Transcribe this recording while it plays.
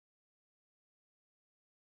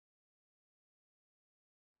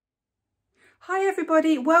Hi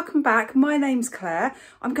everybody, welcome back. My name's Claire.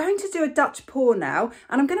 I'm going to do a Dutch pour now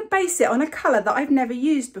and I'm going to base it on a colour that I've never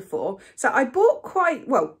used before. So I bought quite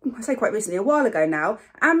recently, a while ago now,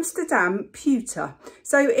 Amsterdam Pewter.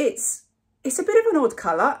 So it's a bit of an odd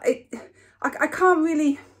colour.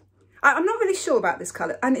 I'm not really sure about this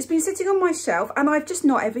colour and it's been sitting on my shelf and I've just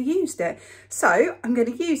not ever used it. So I'm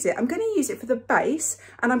going to use it. I'm going to use it for the base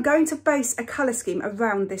and I'm going to base a colour scheme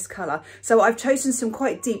around this colour. So I've chosen some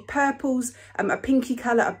quite deep purples, a pinky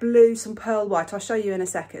colour, a blue, some pearl white, I'll show you in a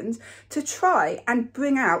second, to try and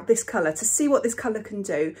bring out this colour, to see what this colour can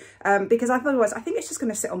do. Because otherwise I think it's just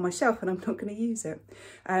going to sit on my shelf and I'm not going to use it.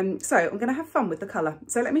 So I'm going to have fun with the colour.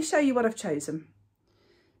 So let me show you what I've chosen.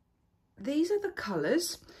 These are the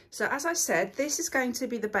colours. So as I said, this is going to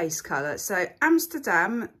be the base colour. So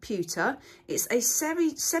Amsterdam Pewter, it's a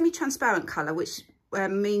semi-transparent colour, which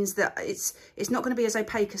means that it's not going to be as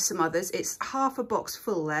opaque as some others. It's half a box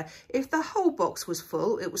full there. If the whole box was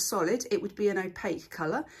full, it was solid, it would be an opaque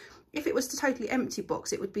colour. If it was a totally empty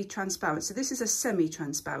box, it would be transparent. So this is a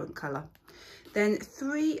semi-transparent colour. Then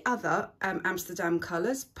three other Amsterdam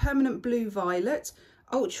colours: permanent blue violet,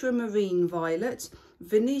 ultramarine violet,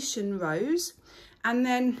 Venetian rose. And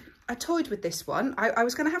then I toyed with this one. I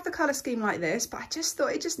was going to have the colour scheme like this, but I just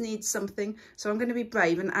thought it just needs something. So I'm going to be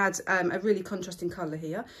brave and add a really contrasting colour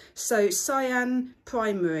here. So cyan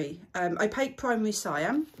primary, opaque primary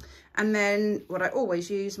cyan. And then what I always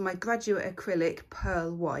use, my graduate acrylic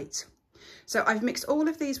pearl white. So I've mixed all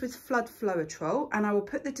of these with floetrol and I will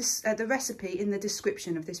put the recipe in the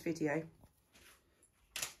description of this video.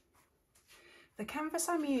 The canvas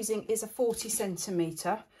I'm using is a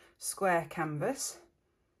 40cm square canvas.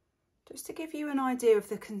 Just to give you an idea of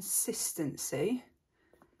the consistency,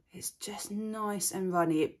 it's just nice and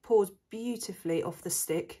runny. It pours beautifully off the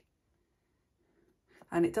stick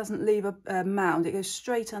and it doesn't leave a mound. It goes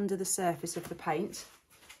straight under the surface of the paint.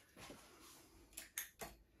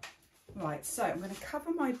 Right, so I'm going to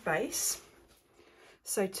cover my base.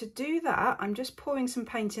 So to do that, I'm just pouring some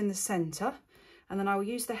paint in the centre. And then I will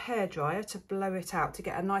use the hairdryer to blow it out to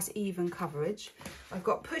get a nice even coverage. I've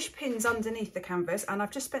got push pins underneath the canvas and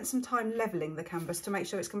I've just spent some time levelling the canvas to make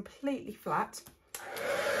sure it's completely flat.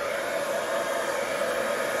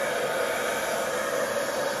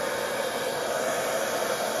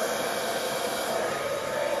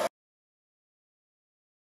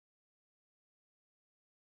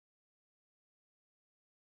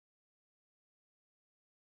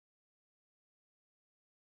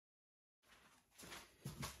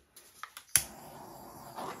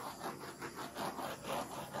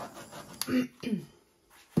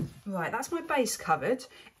 Right, that's my base covered.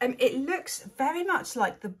 It looks very much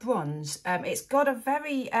like the bronze. It's got a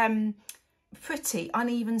very pretty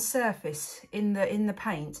uneven surface in the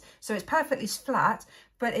paint, so it's perfectly flat,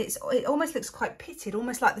 but it almost looks quite pitted,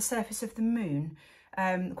 almost like the surface of the moon.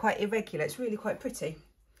 Quite irregular. It's really quite pretty.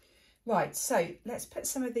 Right, so let's put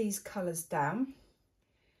some of these colours down.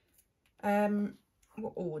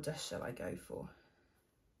 What order shall I go for?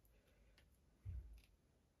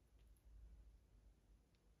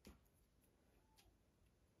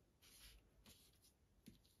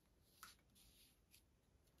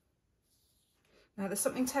 Now there's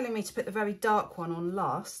something telling me to put the very dark one on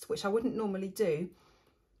last, which I wouldn't normally do,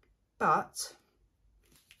 but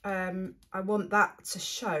I want that to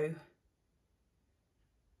show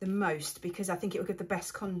the most because I think it will give the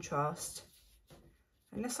best contrast.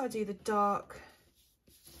 Unless I do the dark,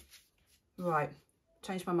 right,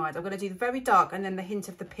 changed my mind. I'm going to do the very dark and then the hint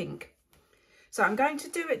of the pink. So I'm going to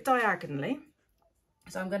do it diagonally.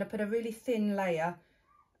 So I'm going to put a really thin layer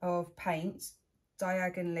of paint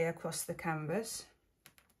diagonally across the canvas.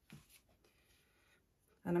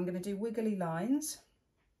 And I'm going to do wiggly lines.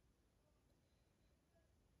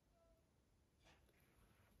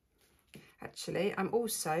 Actually,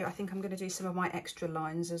 I think I'm going to do some of my extra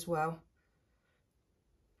lines as well.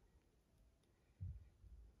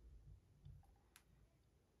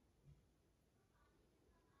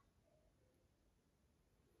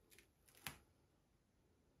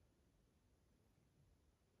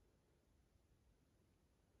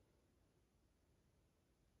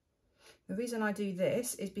 The reason I do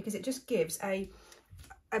this is because it just gives a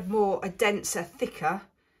denser, thicker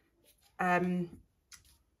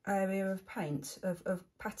area of paint, of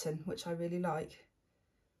pattern, which I really like.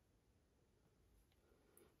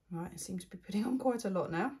 Right, it seems to be putting on quite a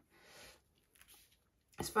lot now.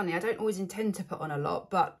 It's funny, I don't always intend to put on a lot,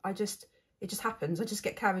 but it just happens. I just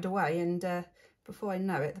get carried away and before I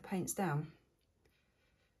know it, the paint's down.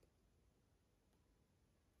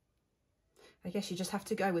 I guess you just have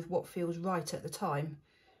to go with what feels right at the time.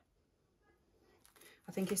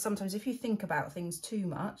 I think sometimes if you think about things too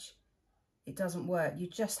much, it doesn't work. You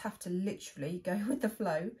just have to literally go with the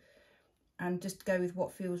flow and just go with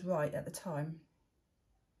what feels right at the time.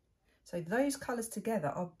 So those colours together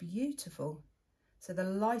are beautiful. So the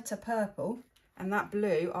lighter purple and that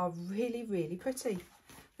blue are really, really pretty.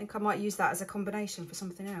 I think I might use that as a combination for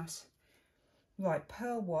something else. Right,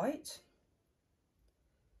 pearl white.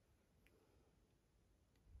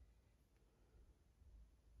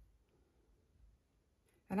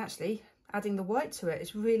 And actually, adding the white to it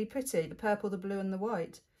is really pretty. The purple, the blue and the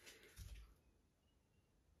white.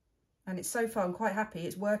 And it's so far, I'm quite happy.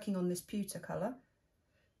 It's working on this pewter colour.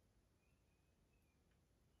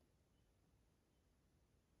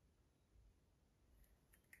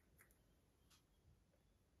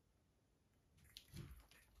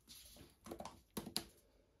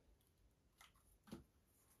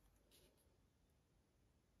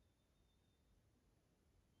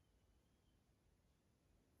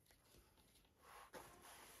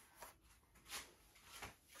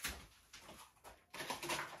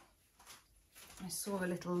 I saw a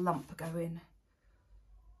little lump go in.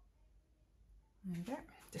 There we go.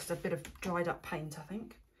 Just a bit of dried up paint, I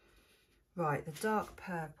think. Right, the dark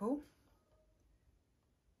purple.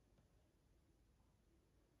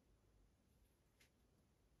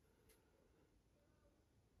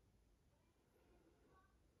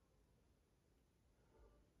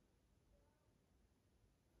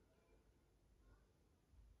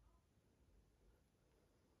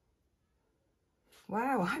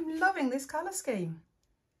 Wow, I'm loving this colour scheme.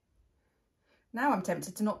 Now I'm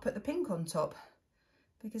tempted to not put the pink on top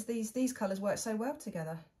because these colours work so well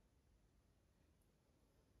together.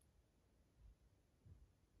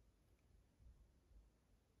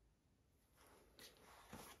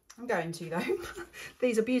 I'm going to though.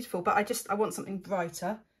 These are beautiful, but I want something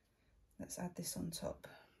brighter. Let's add this on top,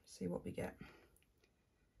 see what we get.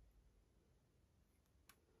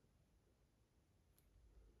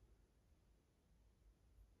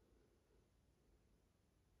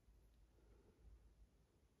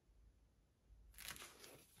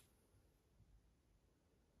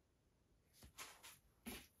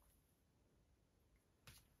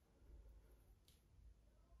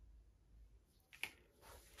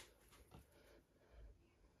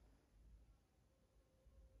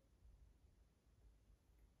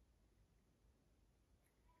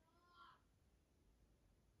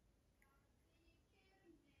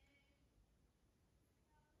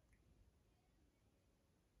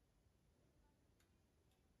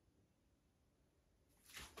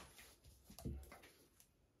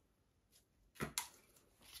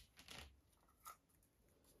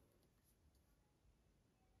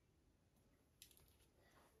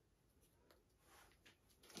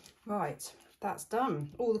 Right, that's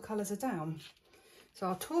done. All the colours are down. So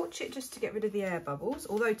I'll torch it just to get rid of the air bubbles,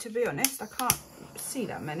 although to be honest, I can't see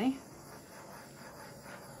that many.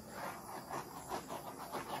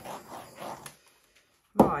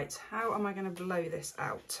 Right, how am I going to blow this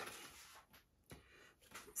out?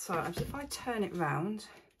 So if I turn it round,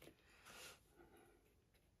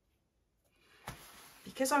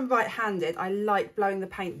 because I'm right-handed, I like blowing the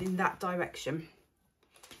paint in that direction.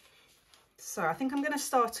 So I think I'm going to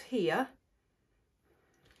start here.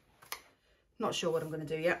 Not sure what I'm going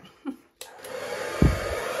to do yet.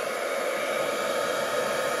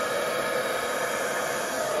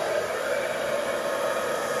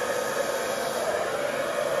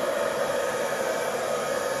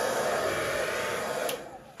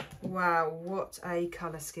 Wow, what a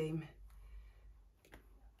colour scheme.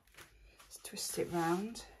 Let's twist it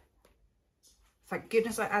round. Thank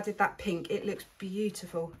goodness I added that pink. It looks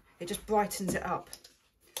beautiful. It just brightens it up.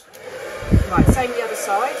 Right, same the other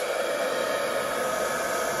side.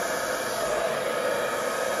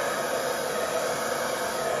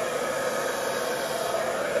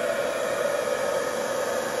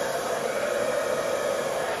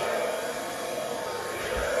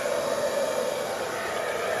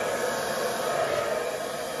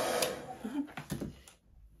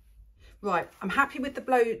 Right, I'm happy with the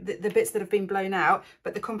bits that have been blown out,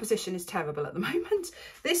 but the composition is terrible at the moment.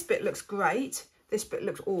 This bit looks great, this bit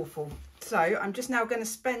looks awful. So I'm just now going to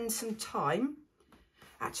spend some time.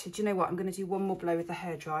 Actually, do you know what? I'm going to do one more blow with the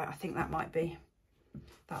hairdryer. I think that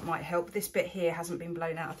might help. This bit here hasn't been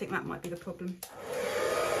blown out. I think that might be the problem.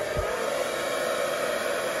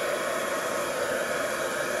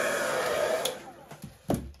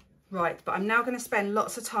 Right, but I'm now going to spend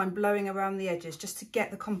lots of time blowing around the edges just to get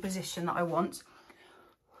the composition that I want.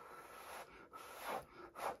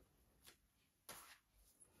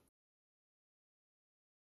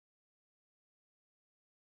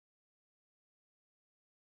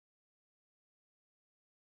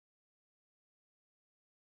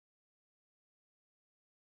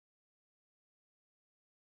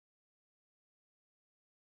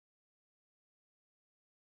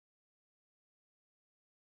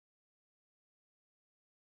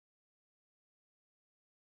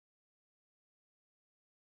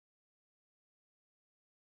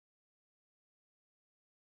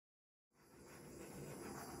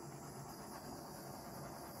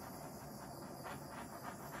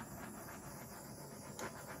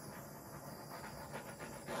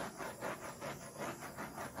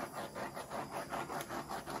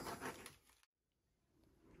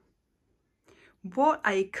 what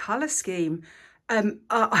a colour scheme.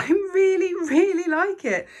 I really like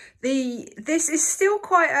it. This is still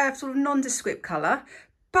quite a sort of nondescript colour,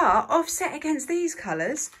 but offset against these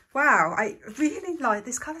colours, wow, I really like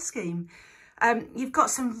this colour scheme. You've got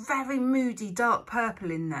some very moody dark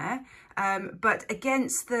purple in there, but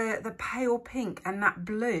against the pale pink and that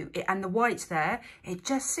blue and the white there, it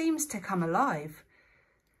just seems to come alive.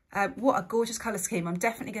 What a gorgeous colour scheme. I'm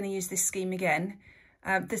definitely going to use this scheme again.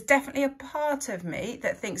 There's definitely a part of me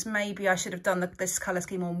that thinks maybe I should have done this colour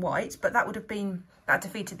scheme on white, but that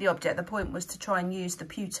defeated the object. The point was to try and use the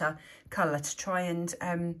pewter colour to try and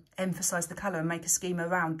emphasise the colour and make a scheme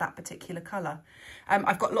around that particular colour.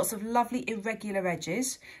 I've got lots of lovely irregular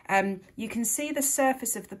edges. You can see the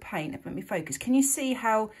surface of the paint. Let me focus. Can you see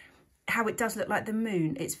how it does look like the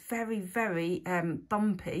moon? It's very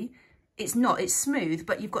bumpy. It's not, it's smooth,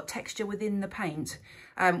 but you've got texture within the paint.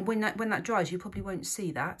 When that dries, you probably won't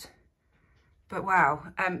see that. But wow,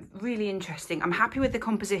 really interesting. I'm happy with the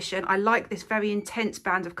composition. I like this very intense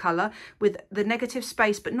band of colour with the negative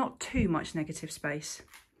space, but not too much negative space.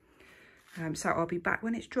 So I'll be back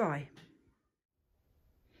when it's dry.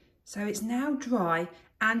 So it's now dry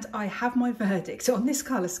and I have my verdict on this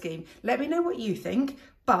colour scheme. Let me know what you think,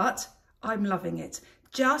 but I'm loving it.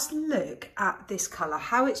 Just look at this colour,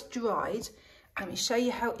 how it's dried. Let me show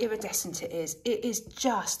you how iridescent it is. It is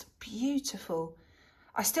just beautiful.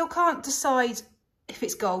 I still can't decide if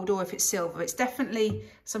it's gold or if it's silver. It's definitely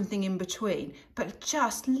something in between. But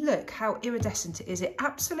just look how iridescent it is. It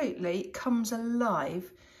absolutely comes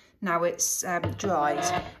alive now it's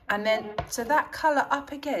dried. And then, so that colour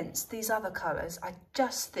up against these other colours, I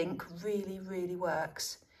just think really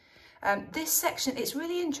works. This section, it's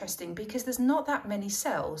really interesting because there's not that many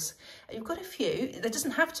cells. You've got a few, there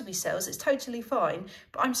doesn't have to be cells, it's totally fine,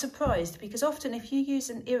 but I'm surprised because often if you use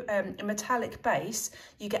a metallic base,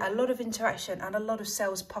 you get a lot of interaction and a lot of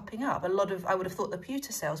cells popping up, I would have thought the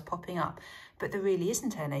pewter cells popping up, but there really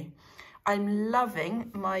isn't any. I'm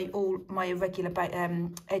loving my irregular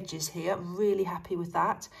edges here, really happy with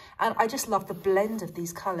that. And I just love the blend of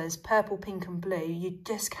these colours, purple, pink and blue. You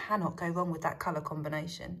just cannot go wrong with that colour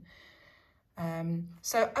combination.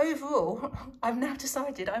 So overall, I've now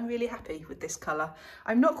decided I'm really happy with this colour.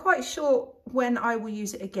 I'm not quite sure when I will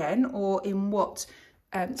use it again or in what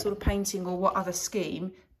sort of painting or what other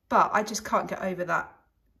scheme, but I just can't get over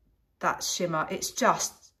that shimmer. It's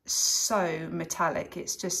just so metallic.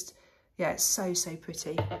 It's just, yeah, it's so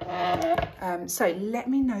pretty. So let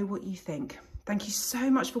me know what you think. Thank you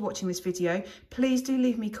so much for watching this video. Please do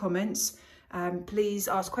leave me comments. Please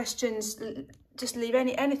ask questions. Just leave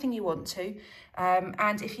anything you want to.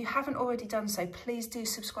 And if you haven't already done so, please do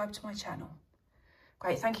subscribe to my channel.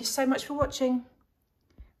 Great, thank you so much for watching.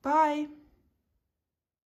 Bye.